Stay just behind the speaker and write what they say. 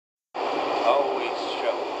Always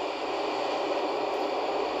show.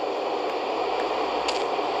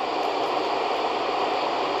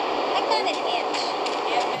 I got an itch.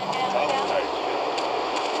 You ever been downtown?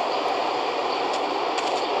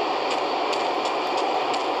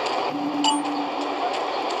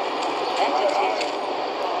 Vegetative.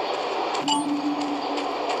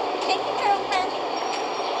 Take your girlfriend.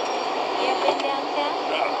 You ever been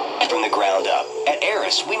downtown? From the ground up. At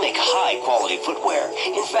Eris, we make high-quality footwear.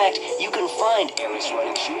 In fact, you can find Eris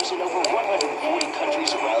running shoes in over 140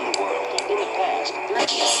 countries around the world. In the past,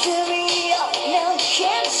 Hurry up now,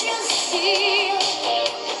 can't you see?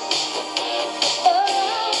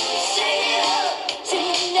 Oh, sing it up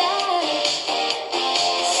tonight.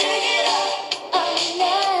 Sing it up all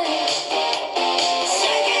night.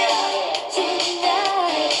 Sing it up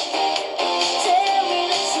tonight. Tell me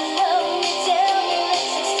that you love me. Tell me that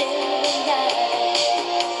you stay the night.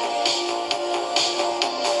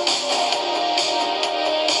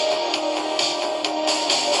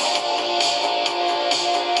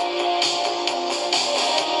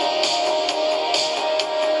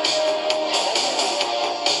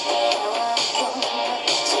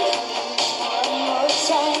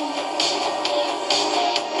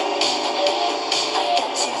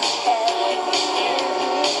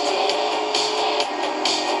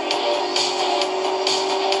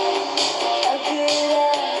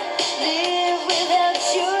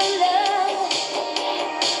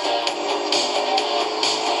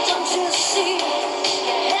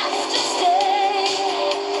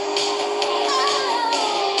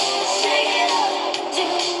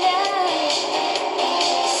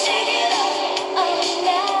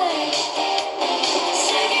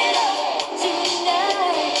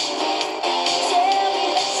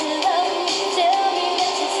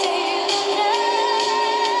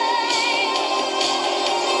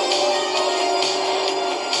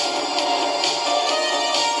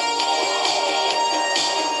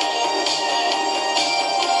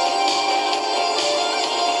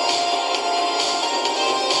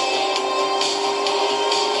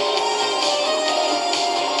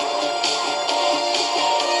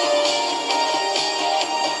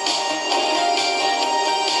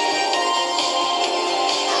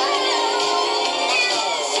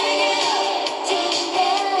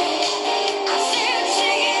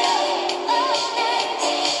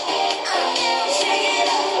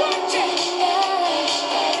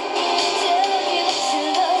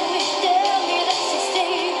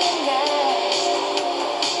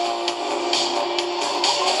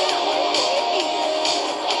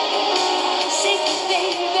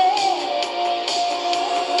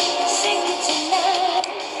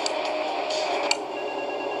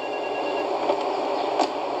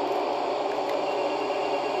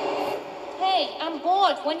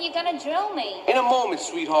 When you gonna drill me? In a moment,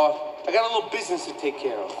 sweetheart. I got a little business to take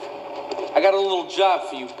care of. I got a little job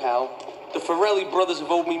for you, pal. The Farrelly brothers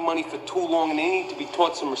have owed me money for too long, and they need to be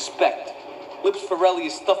taught some respect. Lips Farrelly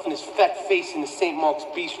is stuffing his fat face in the St. Mark's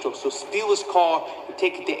Bistro, so steal his car and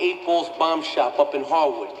take it to 8 Ball's bomb shop up in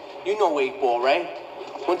Harwood. You know 8 Ball, right?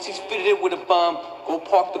 Once he's fitted it with a bomb, go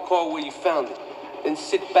park the car where you found it. Then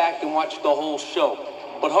sit back and watch the whole show.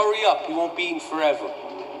 But hurry up, he won't be eating forever.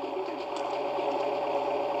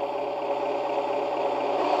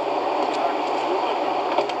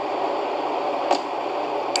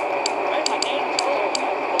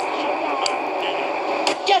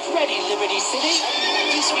 Liberty City.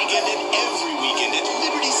 This weekend and every weekend at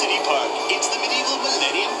Liberty City Park, it's the Medieval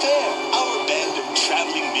Millennium Fair. Our band of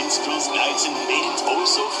traveling minstrels, knights, and maidens oh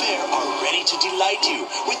so fair are ready to delight you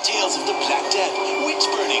with tales of the Black Death, witch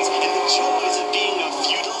burnings, and the joys of being a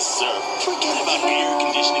feudal serf. Forget about air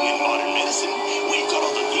conditioning and modern medicine. We've got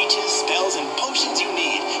all the leeches, spells, and potions you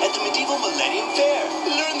need at the Medieval Millennium Fair.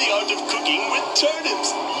 Learn the art of cooking with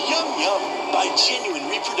turnips. Yum, yum. Buy genuine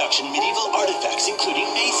reproduction medieval artifacts, including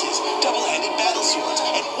maces, double-handed battle swords,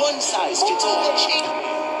 and one-size-fits-all cheap.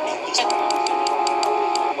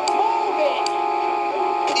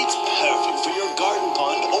 It's perfect for your garden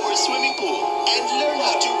pond or swimming pool. And learn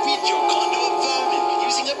how to rid your condo of vermin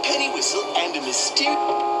using a penny whistle and a mysterious...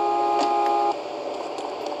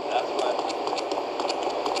 That's fun.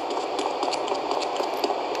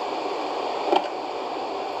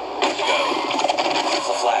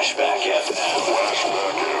 Flashback FM.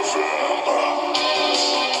 Flashback FM.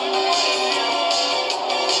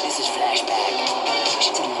 This is Flashback.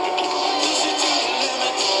 Listen to the people. Listen to the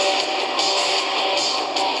limit.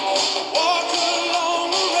 Walk along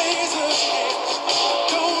the razor's edge.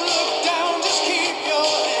 Don't look down, just keep your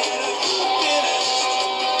head up. Finished.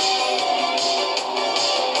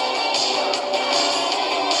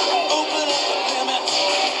 Open up the limit.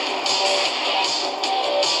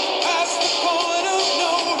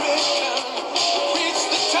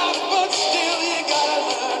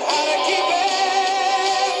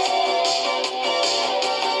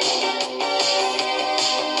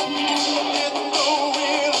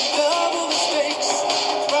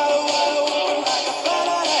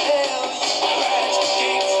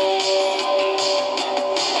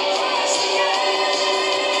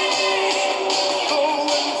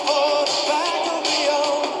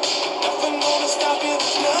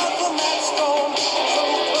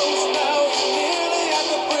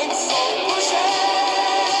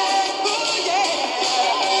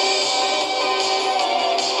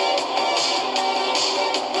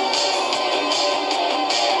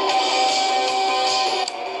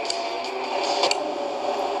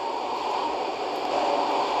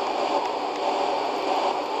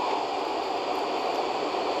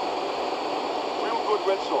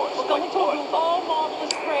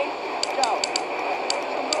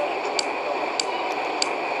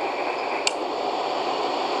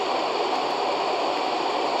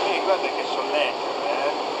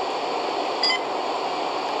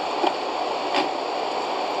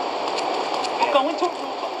 Going to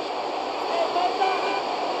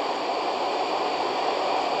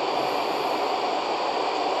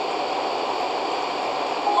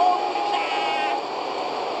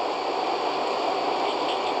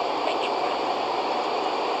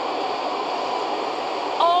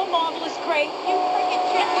Oh, marvelous, great. You freaking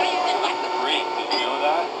Great, did you know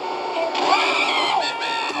that?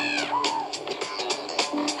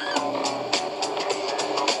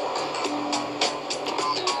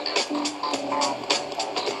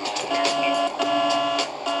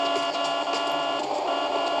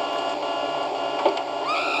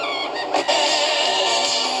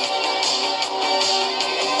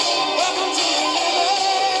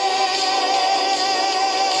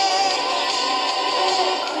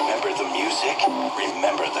 Remember the music?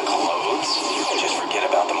 Remember the clothes? Just forget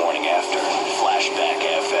about the morning after. Flashback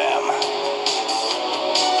FM.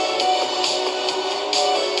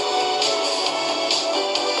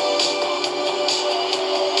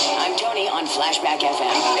 I'm Tony on Flashback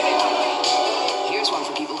FM.